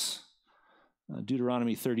times.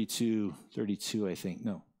 Deuteronomy 32, I think.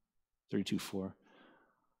 No, 32:4.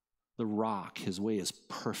 The rock, his way is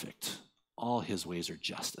perfect. All his ways are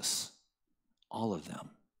justice. All of them.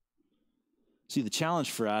 See, the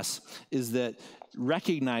challenge for us is that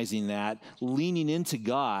recognizing that, leaning into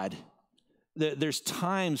God, there's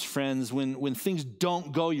times, friends, when things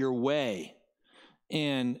don't go your way.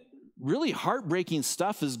 And really heartbreaking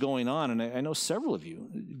stuff is going on. And I know several of you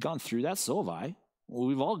have gone through that. So have I. Well,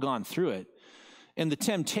 we've all gone through it. And the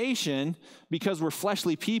temptation, because we're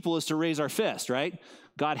fleshly people, is to raise our fist, right?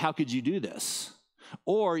 God, how could you do this?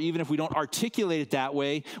 Or even if we don't articulate it that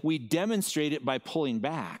way, we demonstrate it by pulling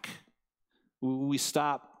back. We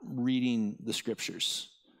stop reading the scriptures.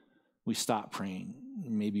 We stop praying.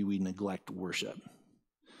 Maybe we neglect worship.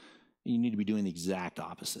 You need to be doing the exact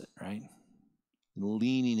opposite, right?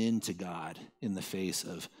 Leaning into God in the face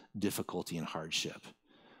of difficulty and hardship.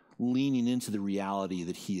 Leaning into the reality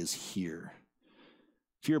that he is here.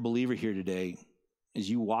 If you're a believer here today, as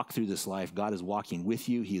you walk through this life, God is walking with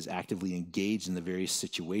you. He is actively engaged in the various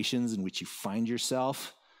situations in which you find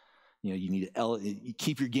yourself. You know, you need to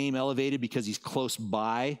keep your game elevated because he's close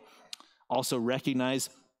by. Also recognize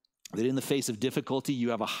that in the face of difficulty,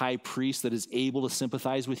 you have a high priest that is able to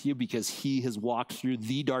sympathize with you because he has walked through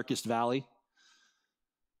the darkest valley.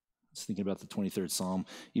 I was thinking about the 23rd Psalm.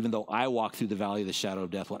 Even though I walk through the valley of the shadow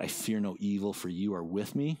of death, what I fear no evil, for you are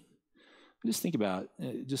with me. Just think about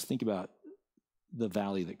the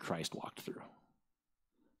valley that Christ walked through.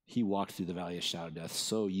 He walked through the valley of shadow of death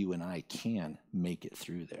so you and I can make it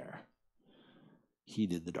through there. He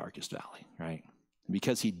did the darkest valley, right? And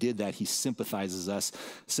because he did that, he sympathizes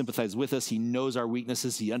with us. He knows our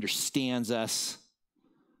weaknesses. He understands us.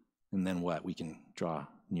 And then what? We can draw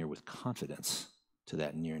near with confidence to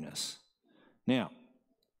that nearness. Now,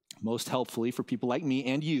 most helpfully for people like me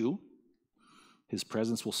and you, his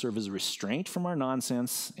presence will serve as a restraint from our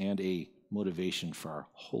nonsense and a motivation for our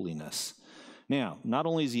holiness. Now, not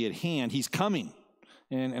only is he at hand, he's coming.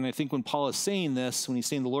 And I think when Paul is saying this, when he's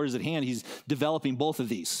saying the Lord is at hand, he's developing both of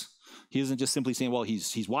these. He isn't just simply saying, well,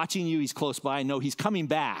 he's watching you, he's close by. No, he's coming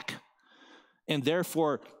back. And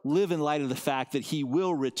therefore, live in light of the fact that he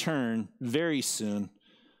will return very soon.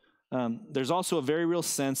 There's also a very real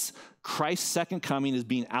sense Christ's second coming is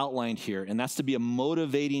being outlined here, and that's to be a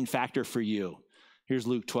motivating factor for you. Here's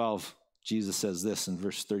Luke 12. Jesus says this in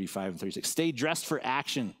verse 35 and 36. Stay dressed for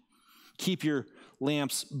action. Keep your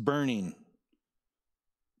lamps burning.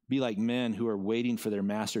 Be like men who are waiting for their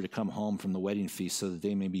master to come home from the wedding feast so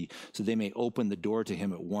they may open the door to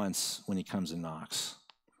him at once when he comes and knocks.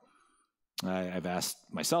 I've asked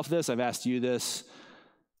myself this. I've asked you this.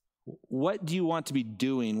 What do you want to be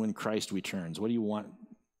doing when Christ returns? What do you want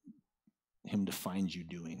him to find you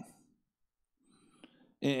doing?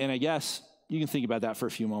 And I guess you can think about that for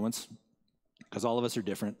a few moments because all of us are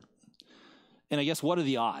different. And I guess what are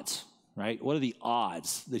the odds, right? What are the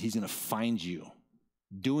odds that he's going to find you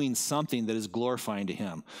doing something that is glorifying to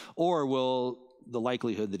him? Or will the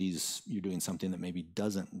likelihood that you're doing something that maybe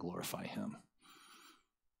doesn't glorify him?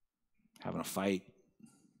 Having a fight,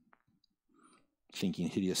 thinking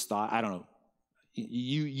hideous thought, I don't know.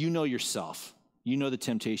 You know yourself. You know the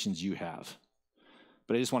temptations you have.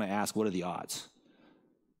 But I just want to ask, what are the odds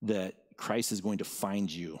that Christ is going to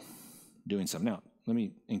find you doing something? Now, let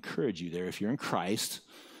me encourage you there. If you're in Christ,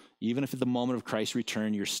 even if at the moment of Christ's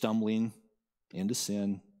return you're stumbling into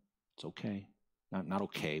sin, it's okay. Not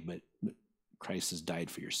okay, but Christ has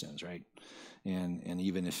died for your sins, right? And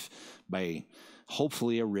even if by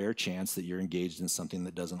hopefully a rare chance that you're engaged in something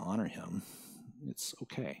that doesn't honor him, it's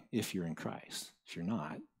okay if you're in Christ. If you're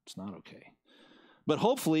not, it's not okay. But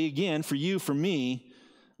hopefully, again, for you, for me,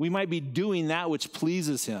 we might be doing that which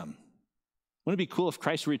pleases him. Wouldn't it be cool if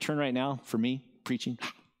Christ would return right now for me, preaching?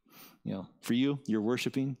 For you, you're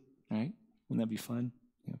worshiping, right? Wouldn't that be fun?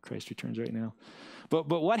 Christ returns right now. But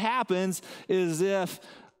what happens is if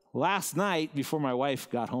last night, before my wife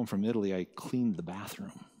got home from Italy, I cleaned the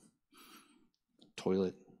bathroom,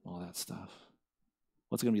 toilet, all that stuff.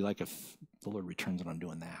 What's it going to be like if the Lord returns and I'm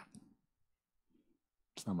doing that?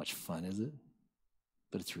 It's not much fun, is it?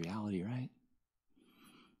 But it's reality, right?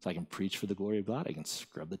 So I can preach for the glory of God. I can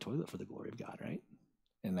scrub the toilet for the glory of God, right?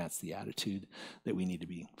 And that's the attitude that we need to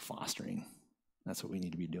be fostering. That's what we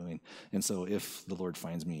need to be doing. And so if the Lord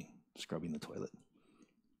finds me scrubbing the toilet,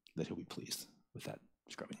 that he'll be pleased with that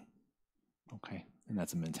scrubbing. Okay? And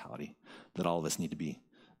that's a mentality that all of us need to be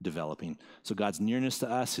developing. So God's nearness to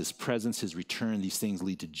us, his presence, his return, these things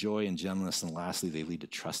lead to joy and gentleness. And lastly, they lead to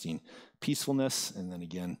trusting peacefulness. And then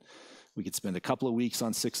again, we could spend a couple of weeks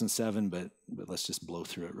on 6 and 7, but let's just blow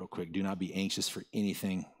through it real quick. Do not be anxious for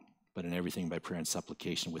anything, but in everything by prayer and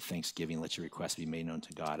supplication with thanksgiving, let your requests be made known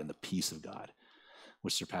to God, and the peace of God,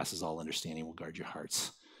 which surpasses all understanding, will guard your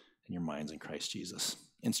hearts and your minds in Christ Jesus.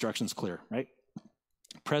 Instructions clear, right?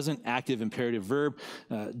 Present, active, imperative verb.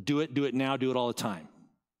 Do it now, do it all the time.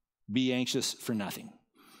 Be anxious for nothing.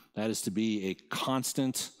 That is to be a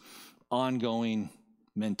constant, ongoing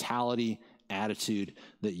mentality, attitude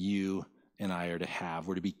that you and I are to have.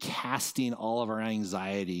 We're to be casting all of our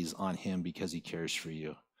anxieties on him because he cares for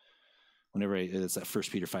you. Whenever it's that 1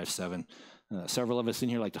 Peter 5:7, several of us in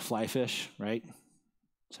here like to fly fish, right?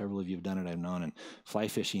 Several of you have done it, I've known. And fly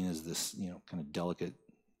fishing is this, kind of delicate,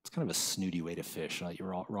 it's kind of a snooty way to fish. Right?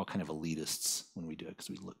 We're all kind of elitists when we do it because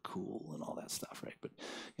we look cool and all that stuff, right? But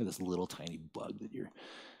you have this little tiny bug that you're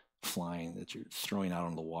flying, that you're throwing out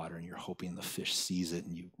on the water, and you're hoping the fish sees it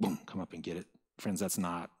and you, boom, come up and get it. Friends, that's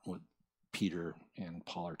not what Peter and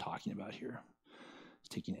Paul are talking about here. It's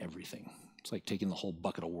taking everything. It's like taking the whole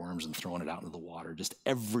bucket of worms and throwing it out into the water. Just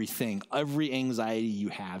everything, every anxiety you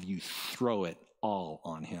have, you throw it all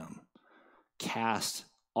on him. Cast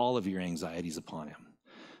all of your anxieties upon him.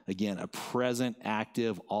 Again, a present,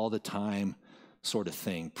 active, all the time sort of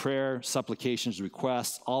thing. Prayer, supplications,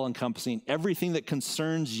 requests, all-encompassing, everything that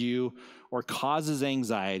concerns you or causes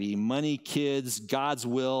anxiety, money, kids, God's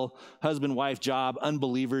will, husband, wife, job,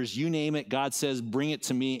 unbelievers, you name it, God says, bring it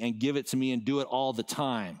to me and give it to me and do it all the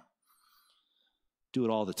time. Do it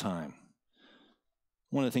all the time.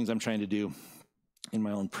 One of the things I'm trying to do in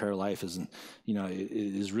my own prayer life is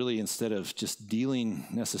really, instead of just dealing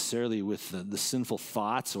necessarily with the sinful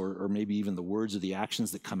thoughts or maybe even the words or the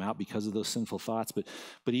actions that come out because of those sinful thoughts, but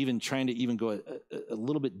even trying to even go a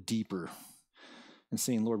little bit deeper and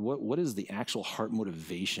saying, Lord, what is the actual heart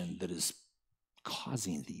motivation that is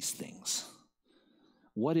causing these things?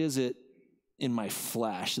 What is it in my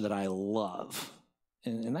flesh that I love?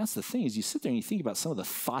 And that's the thing, is you sit there and you think about some of the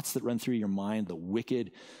thoughts that run through your mind, the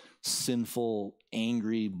wicked, sinful,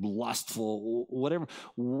 angry, lustful, whatever.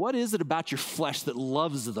 What is it about your flesh that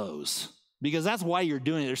loves those? Because that's why you're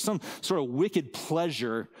doing it. There's some sort of wicked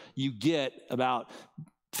pleasure you get about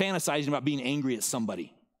fantasizing about being angry at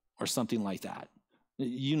somebody or something like that.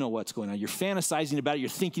 You know what's going on. You're fantasizing about it. You're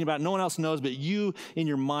thinking about it. No one else knows, but you in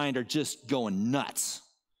your mind are just going nuts.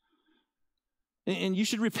 And you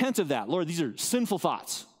should repent of that. Lord, these are sinful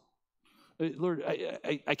thoughts. Lord,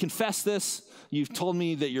 I confess this. You've told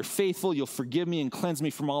me that you're faithful. You'll forgive me and cleanse me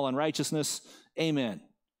from all unrighteousness. Amen.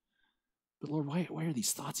 But Lord, why are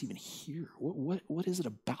these thoughts even here? What is it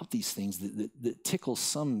about these things that tickles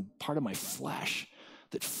some part of my flesh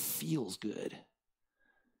that feels good?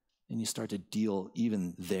 And you start to deal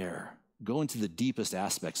even there. Go into the deepest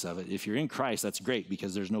aspects of it. If you're in Christ, that's great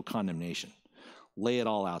because there's no condemnation. Lay it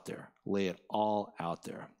all out there. Lay it all out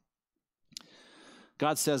there.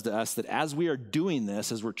 God says to us that as we are doing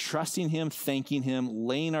this, as we're trusting him, thanking him,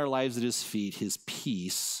 laying our lives at his feet, his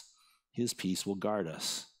peace will guard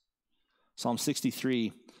us. Psalm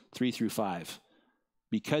 63, 3-5.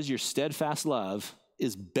 Because your steadfast love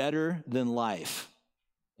is better than life.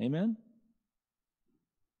 Amen?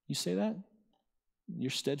 You say that?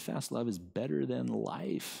 Your steadfast love is better than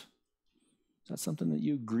life. Is that something that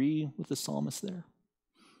you agree with the psalmist there?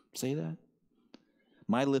 Say that.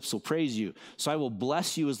 My lips will praise you. So I will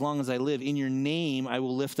bless you as long as I live. In your name I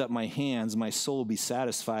will lift up my hands. My soul will be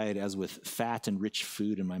satisfied as with fat and rich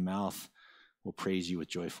food, and my mouth will praise you with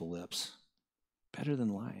joyful lips. Better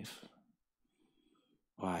than life.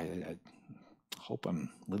 Why? I hope I'm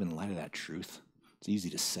living in light of that truth. It's easy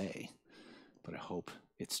to say, but I hope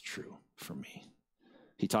it's true for me.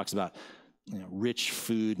 He talks about rich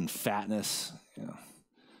food and fatness.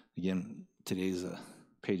 Again, today's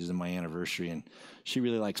page is in my anniversary, and she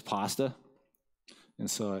really likes pasta. And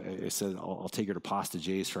so I said, I'll take her to Pasta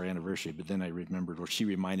J's for our anniversary. But then I remembered, or she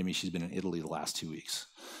reminded me she's been in Italy the last 2 weeks.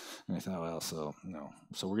 And I thought, well, so no.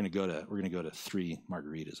 So we're gonna go to 3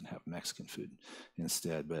 margaritas and have Mexican food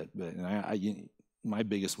instead. But my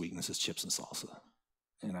biggest weakness is chips and salsa,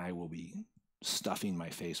 and I will be stuffing my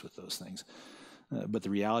face with those things. But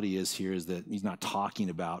the reality is that he's not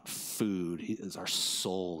talking about food. Our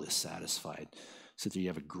soul is satisfied. Sit there, you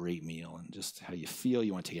have a great meal, and just how you feel,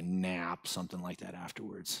 you want to take a nap, something like that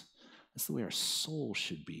afterwards. That's the way our soul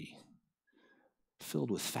should be,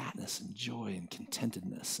 filled with fatness and joy and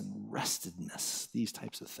contentedness and restedness, these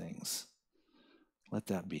types of things. Let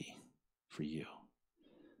that be for you.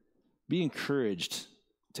 Be encouraged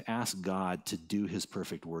to ask God to do his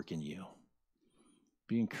perfect work in you.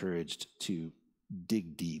 Be encouraged to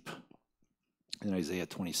dig deep. In Isaiah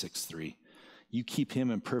 26:3, you keep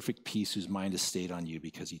him in perfect peace whose mind is stayed on you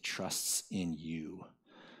because he trusts in you.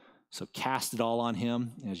 So cast it all on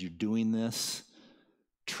him as you're doing this,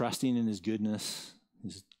 trusting in his goodness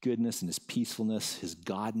and his peacefulness, his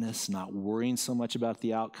godness, not worrying so much about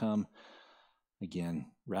the outcome. Again,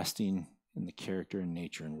 resting in the character and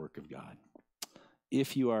nature and work of God.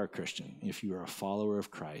 If you are a Christian, if you are a follower of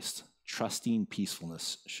Christ, trusting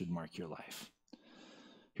peacefulness should mark your life.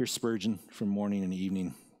 Here's Spurgeon from Morning and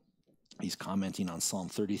Evening. He's commenting on Psalm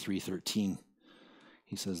 33:13.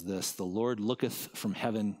 He says this, "The Lord looketh from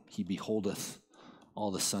heaven, he beholdeth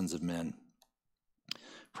all the sons of men."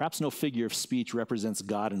 Perhaps no figure of speech represents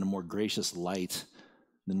God in a more gracious light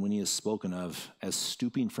than when he is spoken of as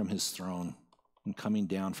stooping from his throne and coming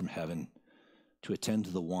down from heaven to attend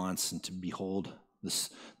to the wants and to behold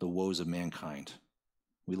the woes of mankind.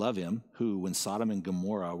 We love him who, when Sodom and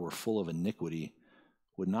Gomorrah were full of iniquity,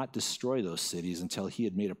 would not destroy those cities until he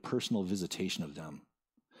had made a personal visitation of them.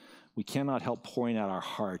 We cannot help pouring out our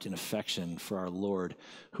heart in affection for our Lord,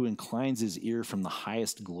 who inclines his ear from the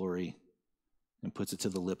highest glory and puts it to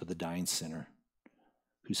the lip of the dying sinner,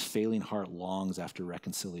 whose failing heart longs after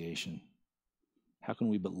reconciliation. How can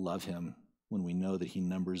we but love him when we know that he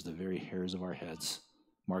numbers the very hairs of our heads,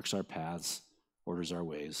 marks our paths, orders our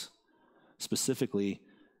ways? Specifically,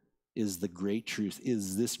 is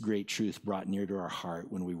this great truth brought near to our heart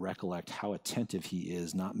when we recollect how attentive he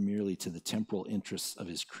is, not merely to the temporal interests of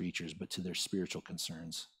his creatures, but to their spiritual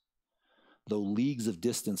concerns. Though leagues of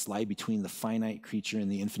distance lie between the finite creature and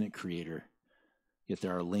the infinite creator, yet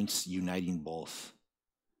there are links uniting both.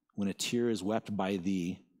 When a tear is wept by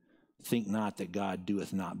thee, think not that God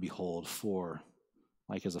doeth not behold, for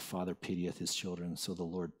like as a father pitieth his children, so the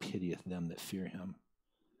Lord pitieth them that fear him.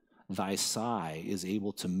 Thy sigh is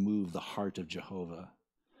able to move the heart of Jehovah.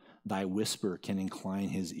 Thy whisper can incline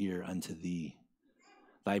his ear unto thee.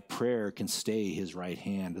 Thy prayer can stay his right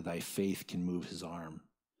hand. Thy faith can move his arm.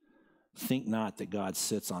 Think not that God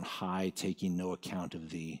sits on high, taking no account of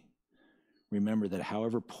thee. Remember that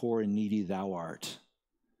however poor and needy thou art,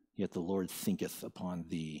 yet the Lord thinketh upon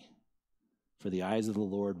thee. For the eyes of the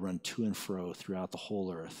Lord run to and fro throughout the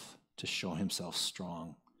whole earth to show himself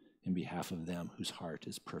strong in behalf of them whose heart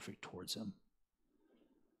is perfect towards him.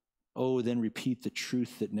 Oh, then repeat the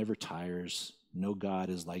truth that never tires. No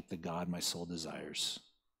God is like the God my soul desires.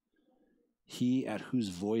 He at whose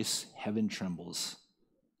voice heaven trembles,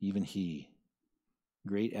 even he,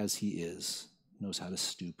 great as he is, knows how to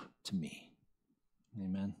stoop to me.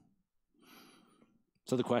 Amen.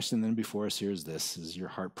 So the question then before us here is this: is your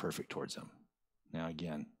heart perfect towards him? Now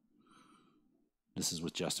again, this is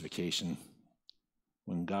with justification.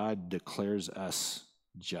 When God declares us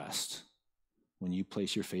just, when you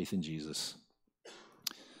place your faith in Jesus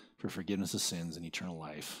for forgiveness of sins and eternal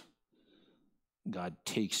life, God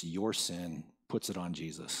takes your sin, puts it on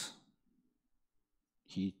Jesus.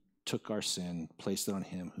 He took our sin, placed it on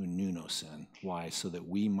him who knew no sin. Why? So that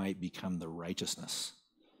we might become the righteousness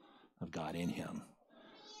of God in him.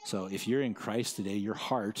 So if you're in Christ today, your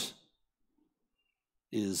heart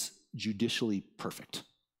is judicially perfect.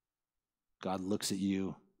 God looks at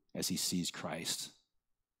you as he sees Christ,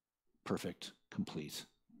 perfect, complete.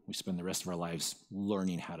 We spend the rest of our lives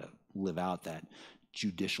learning how to live out that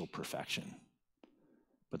judicial perfection.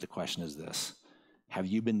 But the question is this: have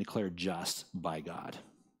you been declared just by God?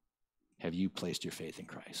 Have you placed your faith in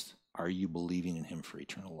Christ? Are you believing in him for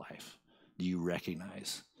eternal life? Do you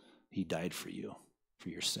recognize he died for you, for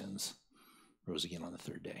your sins, rose again on the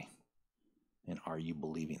third day? And are you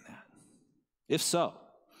believing that? If so,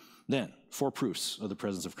 then 4 proofs of the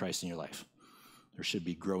presence of Christ in your life. There should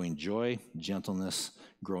be growing joy, gentleness,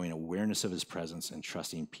 growing awareness of his presence, and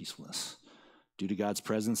trusting peacefulness. Due to God's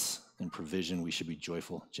presence and provision, we should be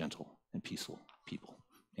joyful, gentle, and peaceful people.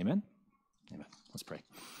 Amen? Amen. Let's pray.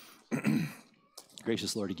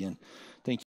 Gracious Lord, again, thank you.